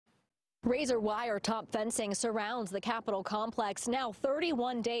Razor wire top fencing surrounds the Capitol complex now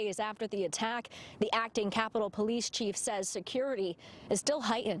 31 days after the attack. The acting Capitol Police Chief says security is still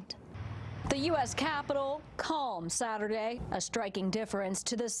heightened. The U.S. Capitol calm Saturday, a striking difference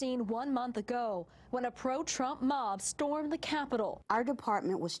to the scene 1 month ago when a pro-Trump mob stormed the Capitol. Our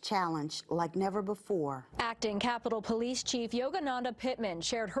department was challenged like never before. Acting Capitol Police Chief Yogananda Pittman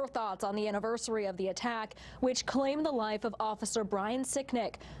shared her thoughts on the anniversary of the attack, which claimed the life of Officer Brian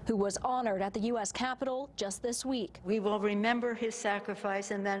Sicknick, who was honored at the U.S. Capitol just this week. We will remember his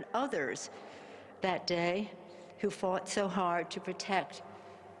sacrifice and then others that day who fought so hard to protect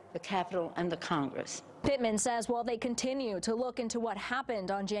the Capitol and the Congress. Pittman says while they continue to look into what happened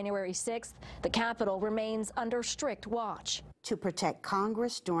on January 6th, the Capitol remains under strict watch. To protect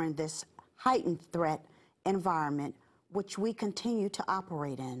Congress during this heightened threat environment, which we continue to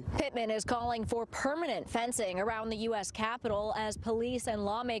operate in. Pittman is calling for permanent fencing around the U.S. Capitol as police and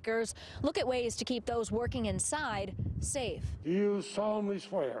lawmakers look at ways to keep those working inside safe. Do you solemnly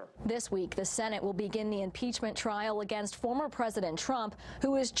swear? This week, the Senate will begin the impeachment trial against former President Trump,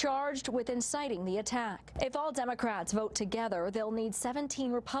 who is charged with inciting the attack. If all Democrats vote together, they'll need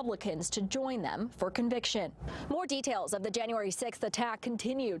 17 Republicans to join them for conviction. More details of the January 6th attack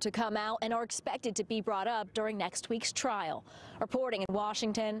continue to come out and are expected to be brought up during next week's trial. Reporting in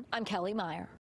Washington, I'm Kelly Meyer.